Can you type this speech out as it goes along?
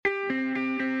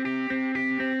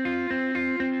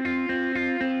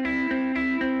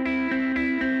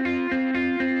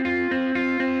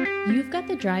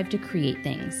drive to create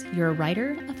things. You're a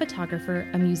writer, a photographer,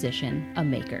 a musician, a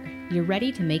maker. You're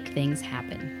ready to make things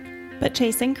happen. But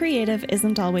chasing creative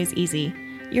isn't always easy.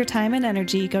 Your time and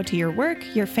energy go to your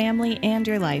work, your family, and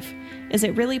your life. Is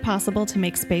it really possible to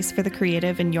make space for the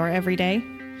creative in your everyday?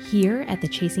 Here at the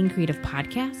Chasing Creative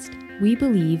podcast, we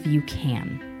believe you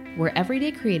can. We're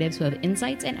everyday creatives who have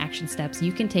insights and action steps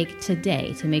you can take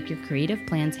today to make your creative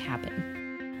plans happen.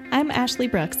 I'm Ashley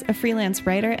Brooks, a freelance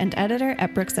writer and editor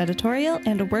at Brooks Editorial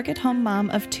and a work-at-home mom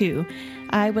of 2.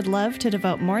 I would love to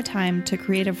devote more time to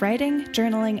creative writing,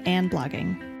 journaling, and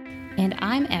blogging. And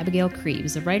I'm Abigail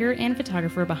Creeves, a writer and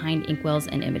photographer behind Inkwells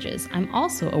and Images. I'm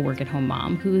also a work-at-home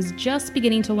mom who is just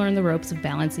beginning to learn the ropes of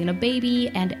balancing a baby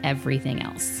and everything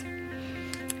else.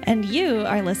 And you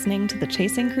are listening to the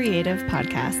Chasing Creative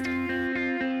podcast.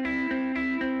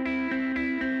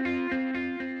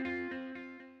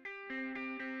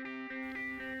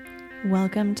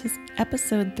 Welcome to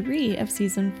episode 3 of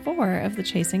season 4 of the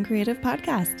Chasing Creative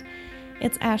podcast.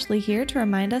 It's Ashley here to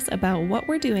remind us about what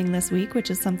we're doing this week,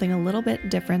 which is something a little bit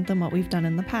different than what we've done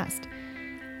in the past.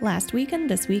 Last week and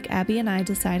this week, Abby and I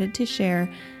decided to share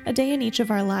a day in each of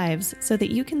our lives so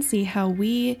that you can see how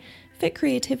we fit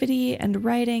creativity and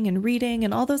writing and reading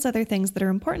and all those other things that are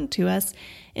important to us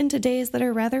into days that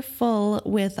are rather full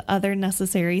with other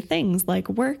necessary things like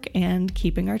work and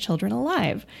keeping our children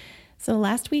alive. So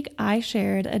last week I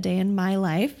shared a day in my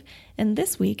life, and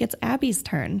this week it's Abby's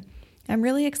turn. I'm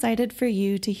really excited for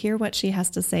you to hear what she has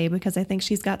to say because I think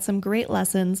she's got some great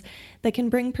lessons that can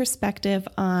bring perspective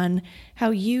on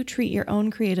how you treat your own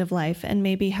creative life and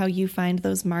maybe how you find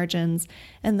those margins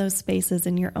and those spaces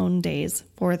in your own days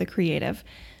for the creative.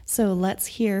 So let's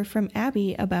hear from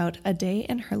Abby about a day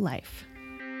in her life.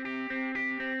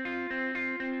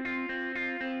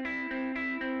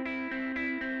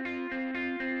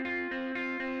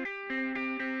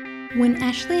 When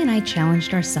Ashley and I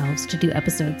challenged ourselves to do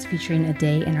episodes featuring a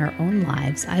day in our own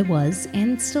lives, I was,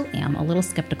 and still am, a little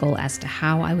skeptical as to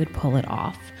how I would pull it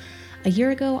off. A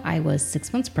year ago, I was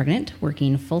 6 months pregnant,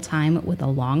 working full-time with a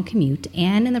long commute,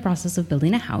 and in the process of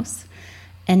building a house.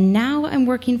 And now I'm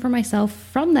working for myself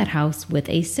from that house with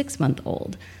a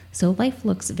 6-month-old. So life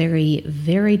looks very,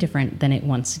 very different than it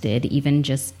once did, even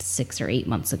just 6 or 8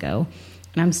 months ago.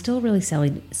 And I'm still really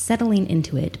settling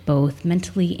into it, both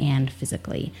mentally and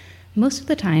physically. Most of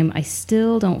the time, I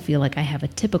still don't feel like I have a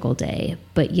typical day,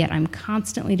 but yet I'm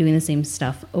constantly doing the same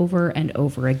stuff over and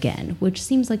over again, which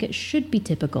seems like it should be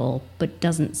typical, but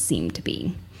doesn't seem to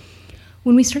be.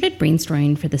 When we started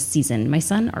brainstorming for this season, my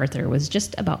son Arthur was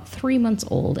just about 3 months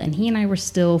old, and he and I were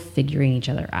still figuring each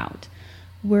other out.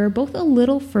 We're both a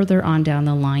little further on down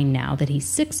the line now that he's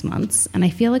 6 months, and I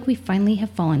feel like we finally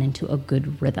have fallen into a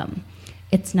good rhythm.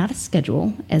 It's not a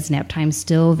schedule, as nap time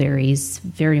still varies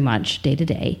very much day to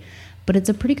day, but it's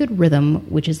a pretty good rhythm,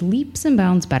 which is leaps and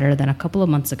bounds better than a couple of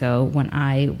months ago when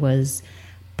I was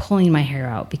pulling my hair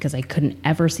out because I couldn't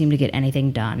ever seem to get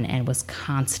anything done and was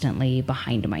constantly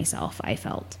behind myself, I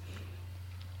felt.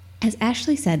 As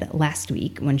Ashley said last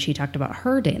week when she talked about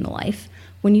her day in the life,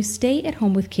 when you stay at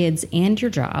home with kids and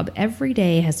your job, every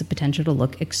day has the potential to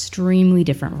look extremely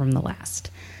different from the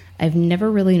last. I've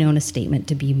never really known a statement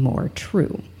to be more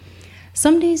true.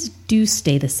 Some days do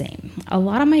stay the same. A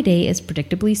lot of my day is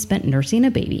predictably spent nursing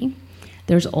a baby.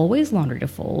 There's always laundry to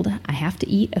fold. I have to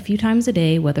eat a few times a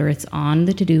day, whether it's on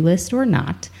the to-do list or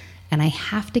not, and I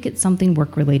have to get something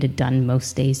work-related done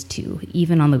most days too,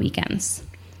 even on the weekends.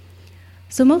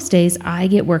 So most days, I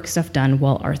get work stuff done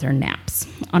while Arthur naps.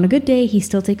 On a good day, he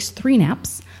still takes 3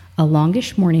 naps, a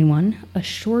longish morning one, a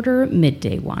shorter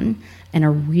midday one, and a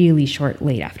really short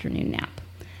late afternoon nap.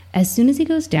 As soon as he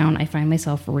goes down, I find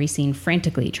myself racing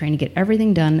frantically, trying to get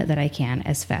everything done that I can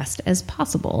as fast as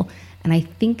possible, and I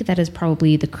think that is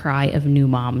probably the cry of new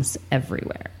moms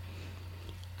everywhere.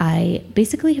 I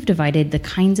basically have divided the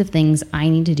kinds of things I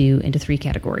need to do into 3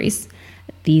 categories.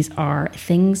 These are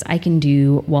things I can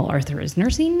do while Arthur is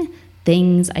nursing,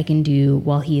 things I can do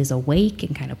while he is awake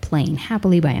and kind of playing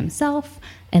happily by himself,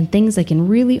 and things I can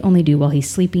really only do while he's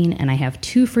sleeping and I have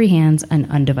 2 free hands and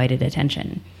undivided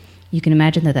attention. You can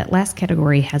imagine that that last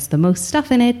category has the most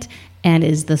stuff in it and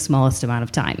is the smallest amount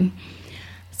of time.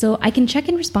 So I can check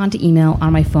and respond to email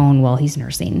on my phone while he's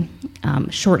nursing.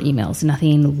 Short emails,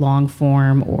 nothing long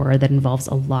form or that involves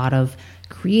a lot of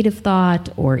creative thought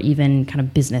or even kind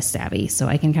of business savvy. So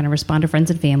I can kind of respond to friends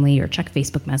and family or check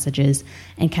Facebook messages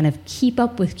and kind of keep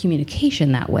up with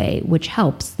communication that way, which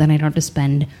helps. Then I don't have to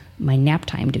spend my nap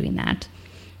time doing that.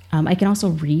 I can also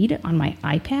read on my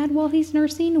iPad while he's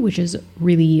nursing, which is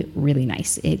really, really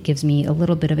nice. It gives me a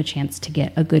little bit of a chance to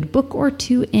get a good book or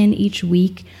 2 in each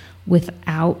week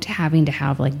without having to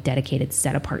have like dedicated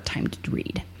set apart time to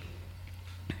read.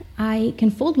 I can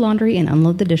fold laundry and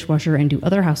unload the dishwasher and do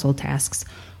other household tasks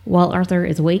while Arthur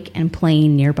is awake and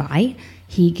playing nearby.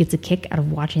 He gets a kick out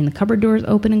of watching the cupboard doors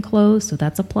open and close, so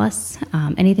that's a plus.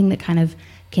 Anything that kind of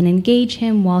can engage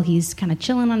him while he's kind of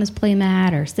chilling on his play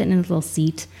mat or sitting in his little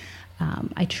seat.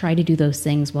 I try to do those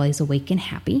things while he's awake and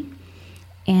happy.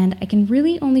 And I can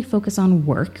really only focus on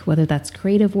work, whether that's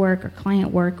creative work or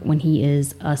client work, when he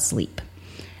is asleep.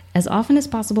 As often as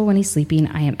possible when he's sleeping,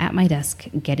 I am at my desk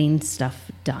getting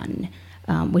stuff done,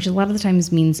 which a lot of the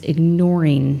times means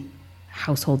ignoring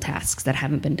household tasks that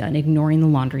haven't been done, ignoring the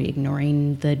laundry,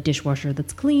 ignoring the dishwasher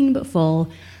that's clean but full.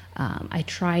 I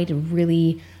try to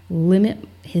really limit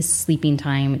his sleeping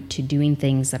time to doing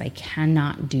things that I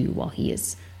cannot do while he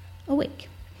is awake.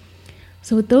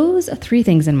 So with those three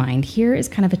things in mind, here is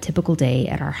kind of a typical day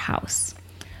at our house.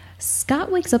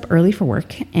 Scott wakes up early for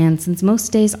work, and since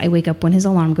most days I wake up when his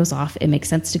alarm goes off, it makes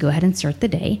sense to go ahead and start the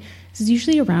day. This is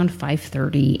usually around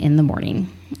 5:30 in the morning.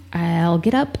 I'll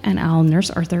get up and I'll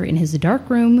nurse Arthur in his dark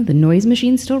room, the noise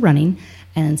machine still running,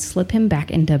 and then slip him back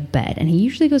into bed. And he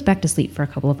usually goes back to sleep for a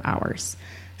couple of hours.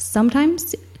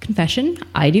 Sometimes, confession,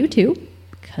 I do too,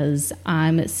 because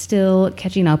I'm still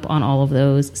catching up on all of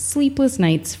those sleepless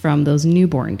nights from those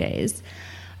newborn days.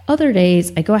 Other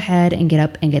days, I go ahead and get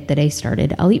up and get the day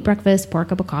started. I'll eat breakfast, pour a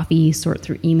cup of coffee, sort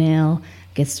through email,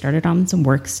 get started on some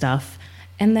work stuff,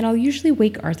 and then I'll usually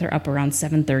wake Arthur up around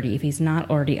 7:30 if he's not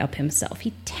already up himself.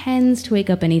 He tends to wake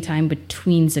up anytime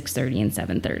between 6:30 and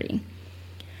 7:30.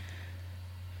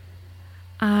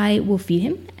 I will feed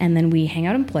him, and then we hang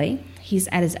out and play. He's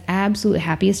at his absolute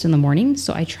happiest in the morning,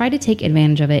 so I try to take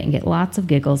advantage of it and get lots of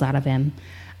giggles out of him.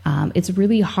 It's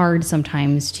really hard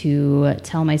sometimes to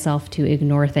tell myself to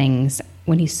ignore things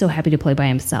when he's so happy to play by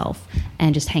himself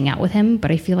and just hang out with him,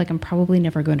 but I feel like I'm probably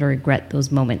never going to regret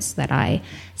those moments that I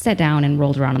sat down and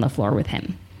rolled around on the floor with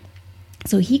him.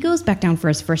 So he goes back down for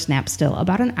his first nap still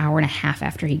about an hour and a half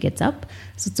after he gets up.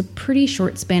 So it's a pretty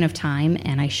short span of time,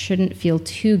 and I shouldn't feel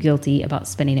too guilty about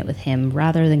spending it with him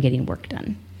rather than getting work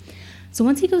done. So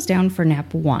once he goes down for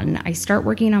nap 1, I start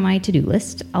working on my to-do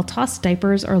list. I'll toss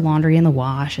diapers or laundry in the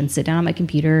wash and sit down on my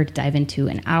computer to dive into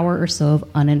an hour or so of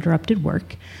uninterrupted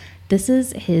work. This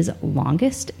is his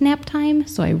longest nap time,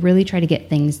 so I really try to get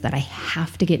things that I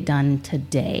have to get done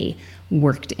today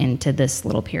worked into this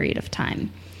little period of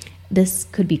time. This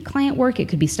could be client work, it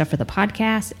could be stuff for the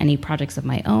podcast, any projects of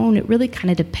my own. It really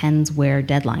kind of depends where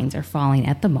deadlines are falling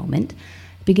at the moment.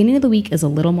 Beginning of the week is a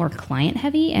little more client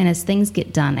heavy, and as things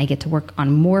get done, I get to work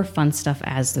on more fun stuff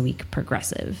as the week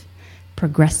progresses.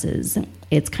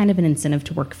 It's kind of an incentive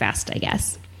to work fast, I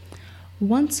guess.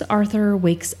 Once Arthur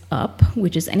wakes up,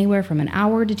 which is anywhere from an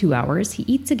hour to 2 hours, he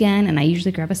eats again, and I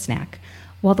usually grab a snack.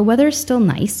 While the weather is still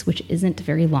nice, which isn't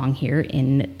very long here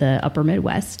in the upper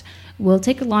Midwest, we'll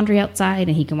take the laundry outside,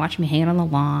 and he can watch me hang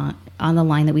out on the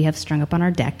line that we have strung up on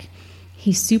our deck.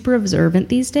 He's super observant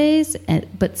these days,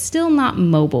 but still not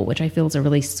mobile, which I feel is a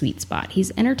really sweet spot.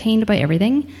 He's entertained by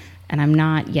everything, and I'm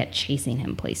not yet chasing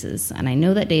him places. And I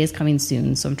know that day is coming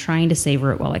soon, so I'm trying to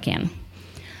savor it while I can.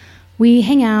 We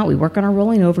hang out, we work on our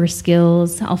rolling over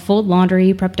skills. I'll fold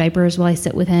laundry, prep diapers while I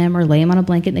sit with him, or lay him on a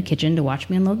blanket in the kitchen to watch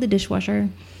me unload the dishwasher.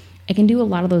 I can do a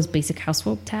lot of those basic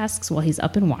household tasks while he's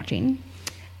up and watching.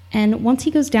 And once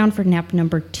he goes down for nap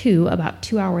number 2, about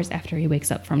 2 hours after he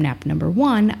wakes up from nap number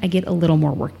 1, I get a little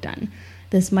more work done.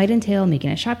 This might entail making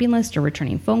a shopping list or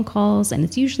returning phone calls, and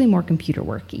it's usually more computer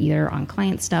work, either on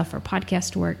client stuff or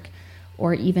podcast work,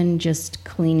 or even just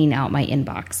cleaning out my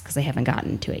inbox because I haven't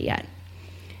gotten to it yet.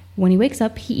 When he wakes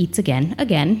up, he eats again.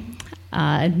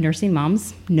 Nursing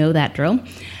moms know that drill.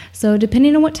 So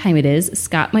depending on what time it is,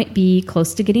 Scott might be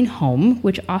close to getting home,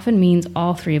 which often means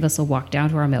all three of us will walk down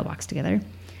to our mailbox together.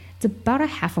 It's about a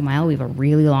half a mile. We have a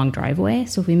really long driveway,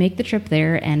 so if we make the trip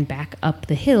there and back up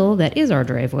the hill that is our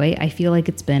driveway, I feel like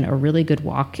it's been a really good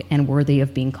walk and worthy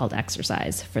of being called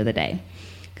exercise for the day,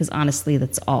 because honestly,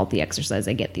 that's all the exercise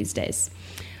I get these days.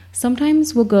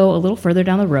 Sometimes we'll go a little further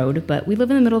down the road, but we live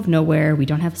in the middle of nowhere. We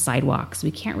don't have sidewalks. We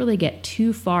can't really get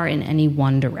too far in any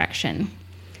one direction.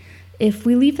 If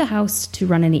we leave the house to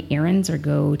run any errands or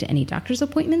go to any doctor's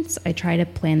appointments, I try to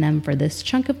plan them for this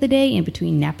chunk of the day in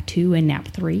between nap 2 and nap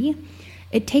 3.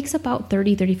 It takes about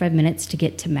 30-35 minutes to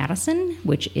get to Madison,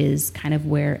 which is kind of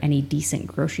where any decent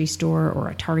grocery store or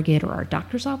a Target or our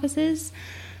doctor's office is.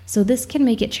 So this can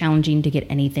make it challenging to get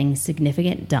anything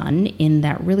significant done in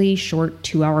that really short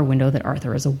 2-hour window that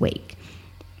Arthur is awake.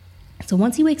 So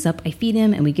once he wakes up, I feed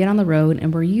him and we get on the road,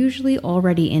 and we're usually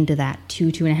already into that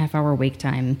 2.5 hour wake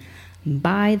time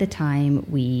by the time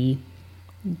we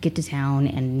get to town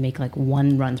and make like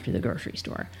one run through the grocery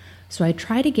store. So I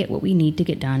try to get what we need to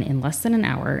get done in less than an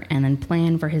hour and then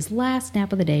plan for his last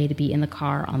nap of the day to be in the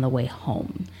car on the way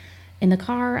home. In the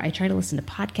car, I try to listen to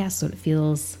podcasts so it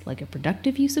feels like a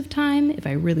productive use of time. If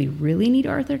I really, really need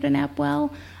Arthur to nap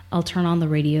well, I'll turn on the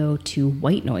radio to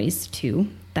White Noise 2.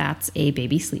 That's a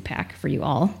baby sleep hack for you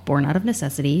all, born out of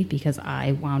necessity because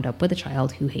I wound up with a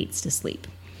child who hates to sleep.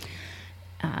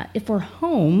 If we're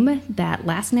home, that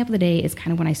last nap of the day is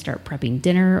kind of when I start prepping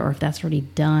dinner, or if that's already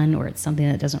done or it's something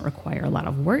that doesn't require a lot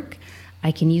of work,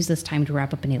 I can use this time to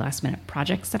wrap up any last minute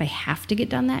projects that I have to get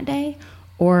done that day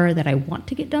or that I want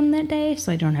to get done that day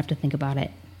so I don't have to think about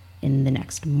it in the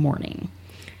next morning.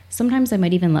 Sometimes I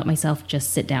might even let myself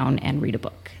just sit down and read a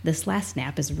book. This last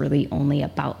nap is really only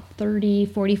about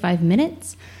 45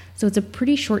 minutes, so it's a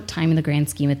pretty short time in the grand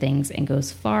scheme of things and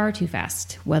goes far too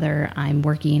fast, whether I'm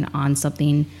working on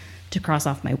something to cross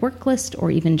off my work list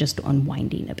or even just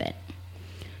unwinding a bit.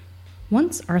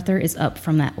 Once Arthur is up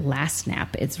from that last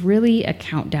nap, it's really a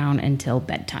countdown until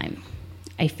bedtime.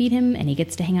 I feed him and he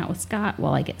gets to hang out with Scott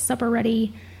while I get supper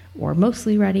ready, or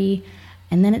mostly ready,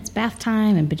 and then it's bath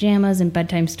time and pajamas and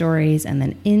bedtime stories, and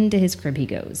then into his crib he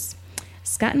goes.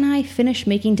 Scott and I finish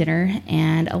making dinner,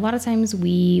 and a lot of times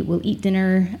we will eat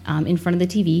dinner in front of the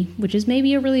TV, which is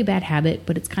maybe a really bad habit,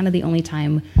 but it's kind of the only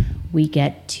time we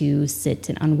get to sit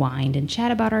and unwind and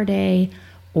chat about our day,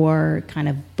 or kind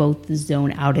of both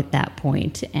zone out at that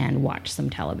point and watch some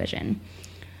television.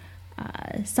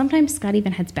 Sometimes Scott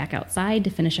even heads back outside to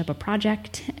finish up a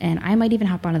project, and I might even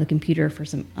hop onto the computer for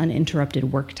some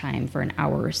uninterrupted work time for an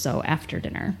hour or so after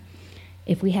dinner.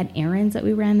 If we had errands that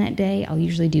we ran that day, I'll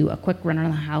usually do a quick run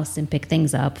around the house and pick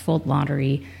things up, fold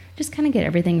laundry, just kind of get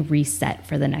everything reset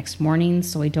for the next morning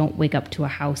so I don't wake up to a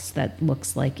house that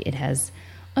looks like it has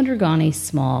undergone a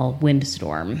small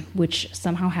windstorm, which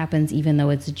somehow happens even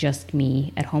though it's just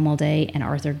me at home all day and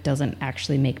Arthur doesn't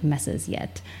actually make messes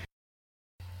yet.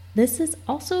 This is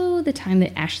also the time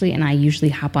that Ashley and I usually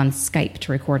hop on Skype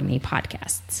to record any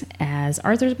podcasts. As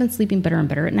Arthur's been sleeping better and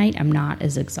better at night, I'm not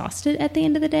as exhausted at the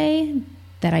end of the day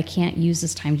that I can't use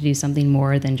this time to do something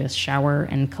more than just shower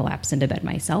and collapse into bed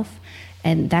myself.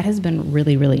 And that has been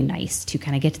really, really nice to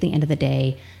kind of get to the end of the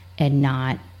day and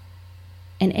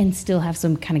and still have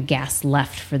some kind of gas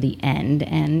left for the end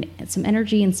and some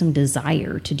energy and some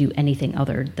desire to do anything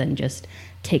other than just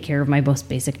take care of my most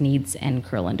basic needs and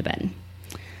curl into bed.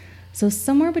 So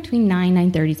somewhere between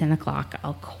 9:30, 10 o'clock,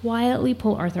 I'll quietly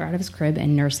pull Arthur out of his crib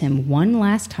and nurse him one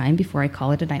last time before I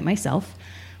call it a night myself,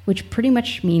 which pretty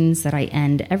much means that I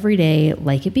end every day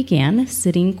like it began,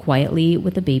 sitting quietly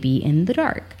with the baby in the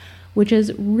dark, which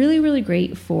is really, really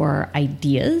great for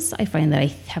ideas. I find that I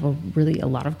have a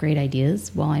lot of great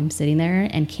ideas while I'm sitting there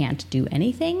and can't do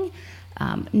anything.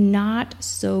 Not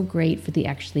so great for the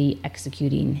actually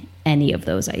executing any of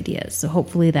those ideas. So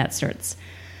hopefully that starts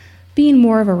being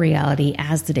more of a reality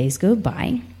as the days go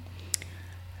by.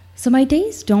 So my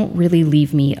days don't really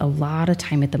leave me a lot of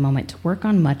time at the moment to work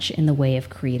on much in the way of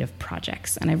creative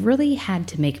projects, and I've really had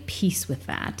to make peace with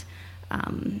that.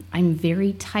 I'm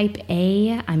very type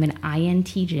A. I'm an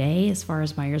INTJ as far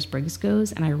as Myers-Briggs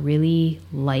goes, and I really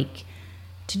like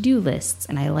to-do lists,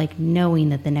 and I like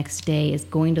knowing that the next day is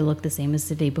going to look the same as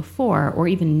the day before, or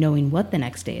even knowing what the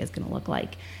next day is going to look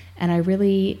like. And I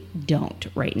really don't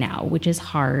right now, which is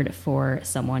hard for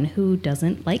someone who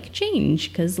doesn't like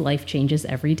change because life changes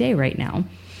every day right now.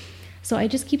 So I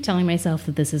just keep telling myself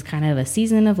that this is kind of a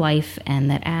season of life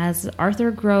and that as Arthur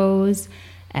grows,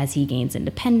 as he gains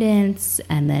independence,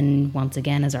 and then once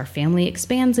again, as our family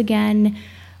expands again,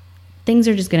 things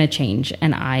are just going to change.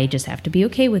 And I just have to be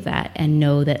okay with that and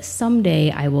know that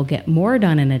someday I will get more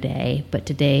done in a day, but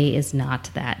today is not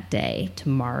that day.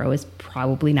 Tomorrow is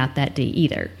probably not that day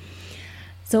either.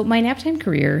 So my naptime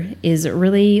career is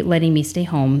really letting me stay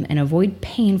home and avoid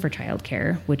paying for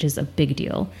childcare, which is a big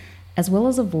deal, as well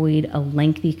as avoid a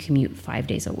lengthy commute 5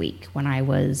 days a week. When I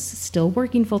was still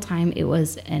working full-time, it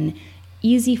was an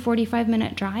easy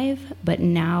 45-minute drive, but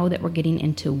now that we're getting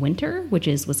into winter, which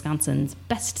is Wisconsin's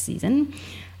best season,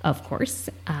 of course,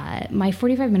 my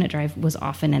 45-minute drive was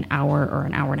often an hour or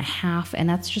an hour and a half, and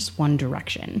that's just one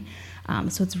direction.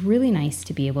 So it's really nice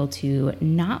to be able to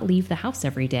not leave the house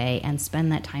every day and spend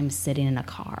that time sitting in a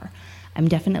car. I'm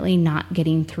definitely not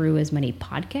getting through as many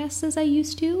podcasts as I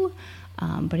used to,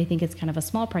 but I think it's kind of a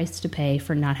small price to pay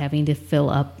for not having to fill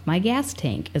up my gas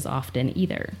tank as often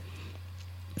either.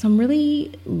 So I'm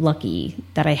really lucky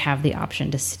that I have the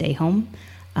option to stay home,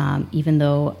 even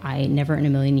though I never in a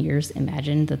million years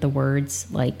imagined that the words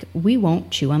like, "we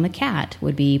won't chew on the cat"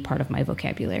 would be part of my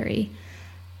vocabulary.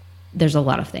 There's a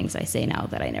lot of things I say now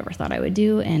that I never thought I would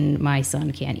do, and my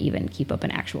son can't even keep up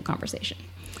an actual conversation.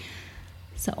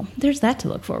 So there's that to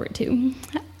look forward to.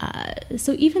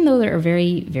 So even though there are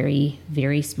very, very,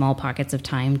 very small pockets of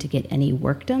time to get any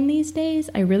work done these days,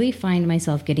 I really find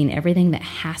myself getting everything that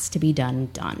has to be done.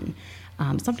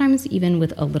 Sometimes even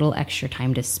with a little extra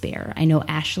time to spare. I know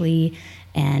Ashley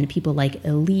and people like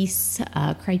Elise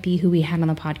Cripe, who we had on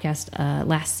the podcast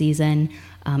last season,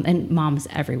 and moms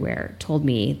everywhere, told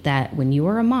me that when you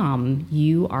are a mom,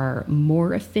 you are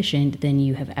more efficient than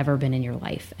you have ever been in your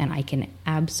life. And I can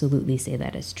absolutely say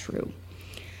that is true.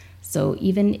 So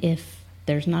even if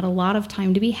there's not a lot of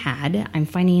time to be had, I'm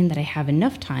finding that I have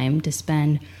enough time to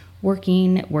spend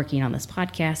working on this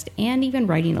podcast and even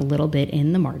writing a little bit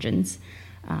in the margins.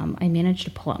 I managed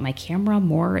to pull out my camera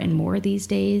more and more these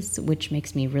days, which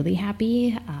makes me really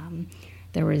happy.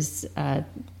 There was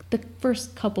the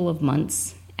first couple of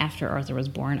months after Arthur was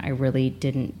born, I really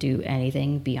didn't do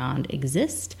anything beyond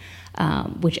exist,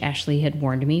 which Ashley had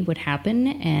warned me would happen,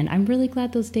 and I'm really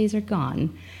glad those days are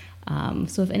gone.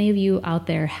 So if any of you out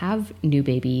there have new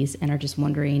babies and are just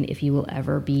wondering if you will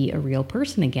ever be a real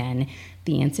person again,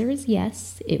 the answer is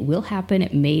yes, it will happen.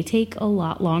 It may take a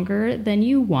lot longer than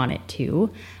you want it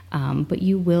to, but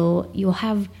you'll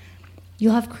have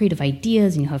creative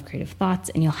ideas and you'll have creative thoughts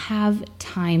and you'll have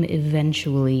time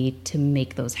eventually to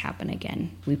make those happen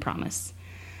again. We promise.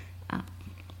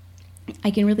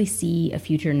 I can really see a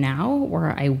future now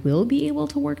where I will be able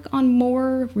to work on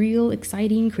more real,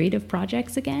 exciting, creative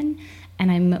projects again.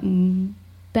 And I'm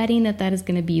betting that is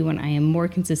going to be when I am more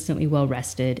consistently well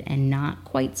rested and not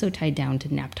quite so tied down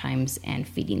to nap times and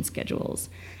feeding schedules.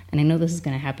 And I know this is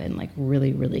going to happen like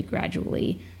really, really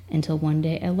gradually until one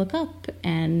day I look up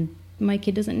and my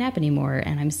kid doesn't nap anymore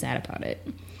and I'm sad about it.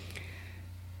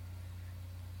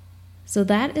 So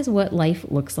that is what life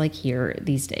looks like here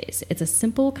these days. It's a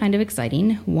simple kind of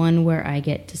exciting one where I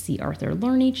get to see Arthur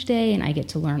learn each day and I get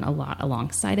to learn a lot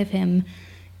alongside of him.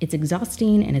 It's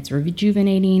exhausting and it's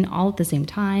rejuvenating all at the same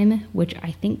time, which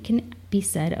I think can be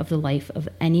said of the life of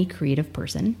any creative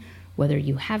person, whether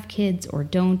you have kids or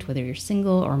don't, whether you're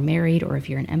single or married, or if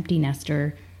you're an empty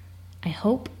nester. I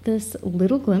hope this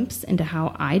little glimpse into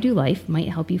how I do life might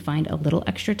help you find a little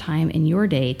extra time in your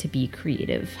day to be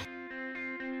creative.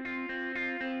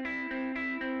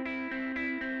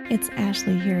 It's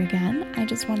Ashley here again. I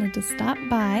just wanted to stop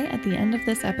by at the end of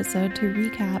this episode to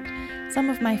recap some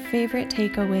of my favorite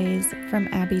takeaways from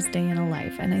Abby's day in a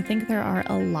life, and I think there are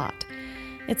a lot.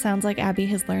 It sounds like Abby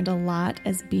has learned a lot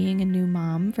as being a new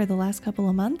mom for the last couple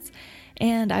of months,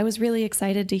 and I was really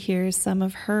excited to hear some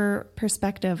of her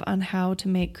perspective on how to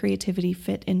make creativity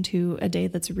fit into a day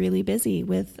that's really busy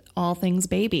with all things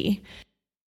baby.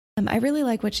 I really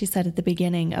like what she said at the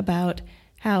beginning about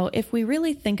how if we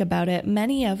really think about it,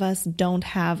 many of us don't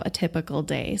have a typical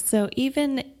day. So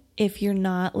even if you're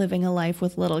not living a life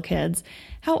with little kids,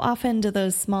 how often do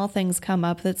those small things come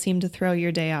up that seem to throw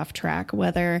your day off track?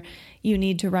 Whether you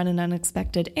need to run an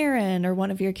unexpected errand or one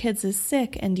of your kids is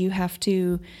sick and you have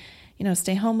to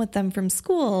stay home with them from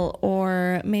school,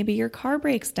 or maybe your car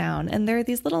breaks down. And there are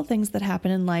these little things that happen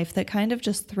in life that kind of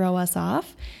just throw us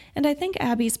off. And I think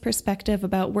Abby's perspective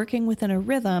about working within a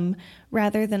rhythm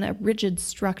rather than a rigid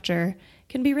structure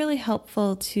can be really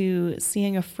helpful to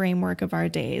seeing a framework of our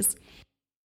days.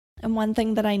 And one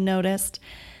thing that I noticed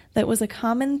that was a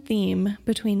common theme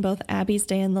between both Abby's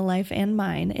day in the life and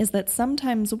mine is that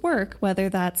sometimes work, whether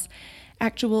that's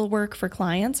actual work for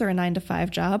clients or a 9-to-5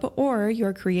 job, or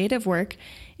your creative work,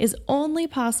 is only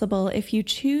possible if you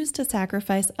choose to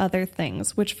sacrifice other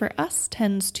things, which for us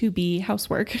tends to be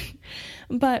housework.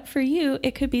 But for you,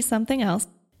 it could be something else.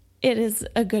 It is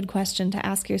a good question to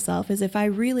ask yourself is, if I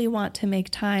really want to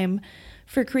make time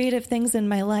for creative things in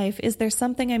my life, is there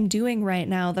something I'm doing right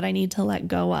now that I need to let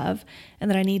go of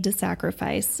and that I need to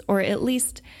sacrifice? Or at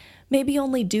least maybe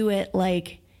only do it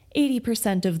like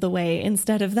 80% of the way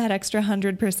instead of that extra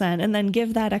 100%, and then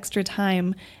give that extra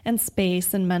time and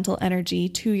space and mental energy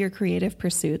to your creative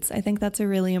pursuits. I think that's a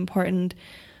really important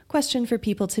question for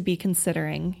people to be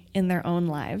considering in their own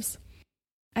lives.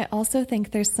 I also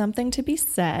think there's something to be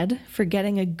said for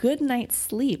getting a good night's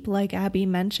sleep, like Abby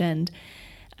mentioned.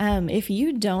 If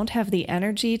you don't have the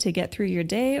energy to get through your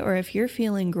day, or if you're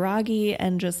feeling groggy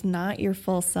and just not your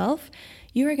full self,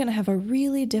 you are going to have a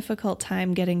really difficult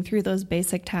time getting through those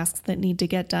basic tasks that need to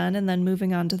get done and then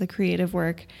moving on to the creative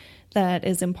work that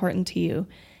is important to you.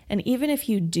 And even if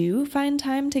you do find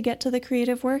time to get to the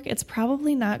creative work, it's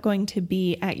probably not going to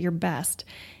be at your best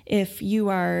if you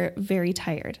are very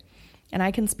tired. And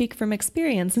I can speak from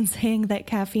experience in saying that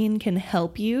caffeine can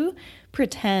help you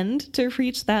pretend to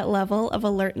reach that level of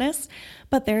alertness,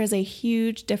 but there is a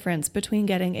huge difference between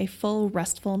getting a full,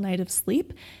 restful night of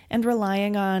sleep and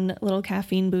relying on little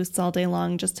caffeine boosts all day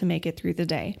long just to make it through the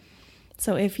day.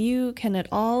 So if you can at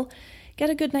all get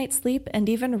a good night's sleep and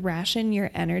even ration your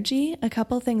energy, a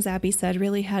couple things Abby said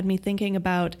really had me thinking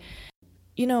about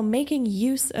making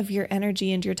use of your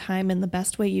energy and your time in the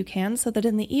best way you can so that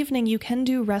in the evening you can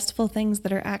do restful things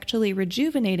that are actually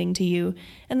rejuvenating to you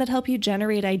and that help you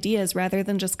generate ideas rather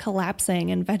than just collapsing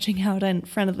and vegging out in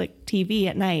front of the TV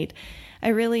at night. I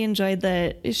really enjoyed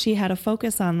that she had a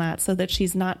focus on that so that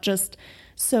she's not just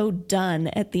so done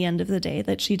at the end of the day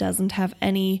that she doesn't have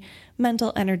any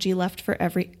mental energy left for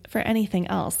anything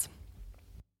else.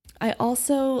 I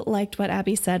also liked what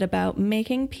Abby said about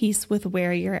making peace with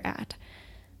where you're at.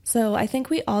 So I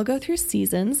think we all go through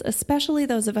seasons, especially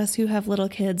those of us who have little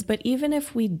kids, but even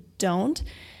if we don't,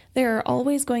 there are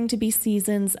always going to be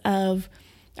seasons of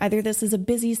either this is a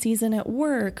busy season at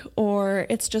work, or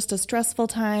it's just a stressful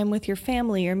time with your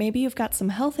family, or maybe you've got some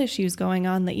health issues going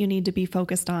on that you need to be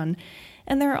focused on.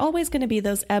 And there are always going to be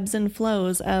those ebbs and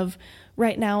flows of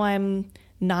right now I'm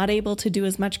not able to do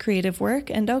as much creative work,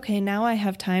 and okay, now I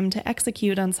have time to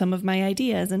execute on some of my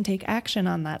ideas and take action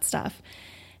on that stuff.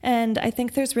 And I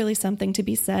think there's really something to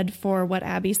be said for what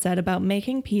Abby said about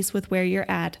making peace with where you're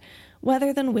at,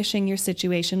 rather than wishing your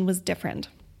situation was different.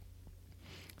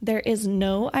 There is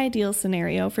no ideal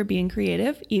scenario for being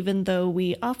creative, even though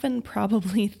we often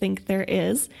probably think there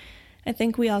is. I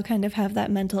think we all kind of have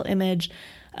that mental image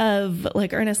of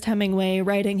like Ernest Hemingway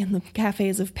writing in the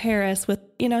cafes of Paris with,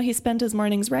 he spent his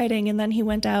mornings writing and then he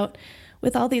went out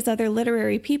with all these other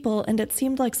literary people, and it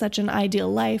seemed like such an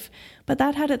ideal life, but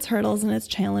that had its hurdles and its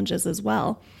challenges as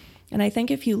well. And I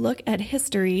think if you look at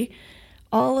history,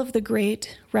 all of the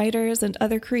great writers and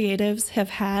other creatives have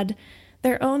had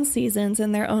their own seasons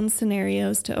and their own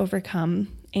scenarios to overcome,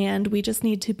 and we just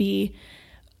need to be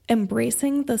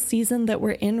embracing the season that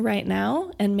we're in right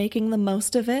now and making the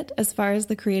most of it as far as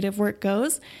the creative work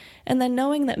goes, and then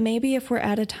knowing that maybe if we're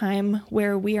at a time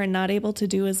where we are not able to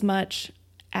do as much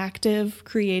active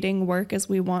creating work as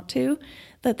we want to,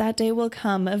 that day will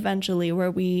come eventually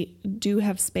where we do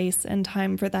have space and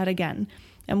time for that again.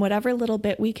 And whatever little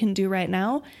bit we can do right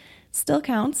now still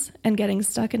counts, and getting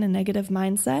stuck in a negative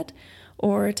mindset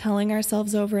or telling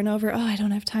ourselves over and over, I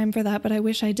don't have time for that, but I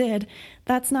wish I did,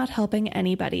 that's not helping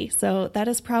anybody. So that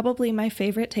is probably my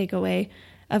favorite takeaway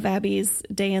of Abby's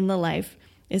day in the life,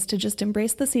 is to just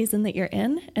embrace the season that you're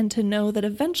in and to know that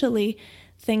eventually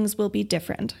things will be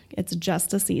different. It's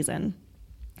just a season.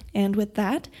 And with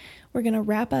that, we're going to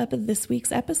wrap up this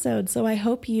week's episode. So I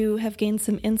hope you have gained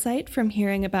some insight from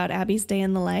hearing about Abby's day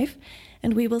in the life.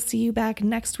 And we will see you back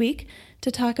next week to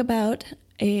talk about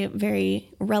a very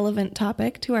relevant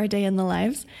topic to our day in the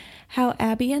lives, how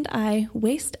Abby and I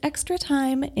waste extra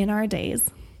time in our days.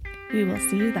 We will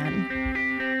see you then.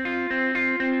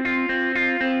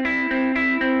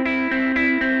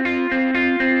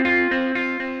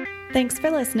 Thanks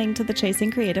for listening to the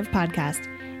Chasing Creative podcast.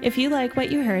 If you like what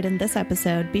you heard in this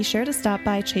episode, be sure to stop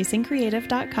by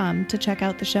chasingcreative.com to check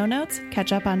out the show notes,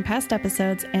 catch up on past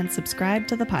episodes, and subscribe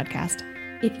to the podcast.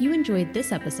 If you enjoyed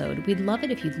this episode, we'd love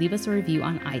it if you'd leave us a review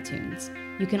on iTunes.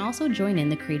 You can also join in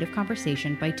the creative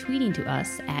conversation by tweeting to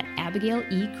us at Abigail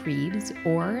E. Creebs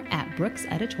or at Brooks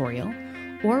Editorial,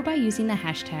 or by using the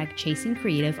hashtag Chasing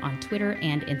Creative on Twitter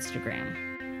and Instagram.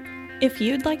 If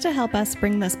you'd like to help us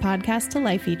bring this podcast to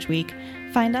life each week,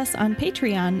 find us on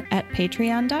Patreon at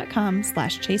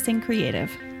patreon.com/chasingcreative.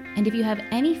 And if you have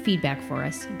any feedback for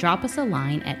us, drop us a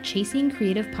line at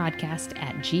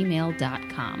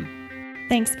chasingcreativepodcast@gmail.com.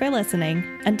 Thanks for listening.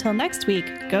 Until next week,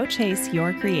 go chase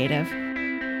your creative.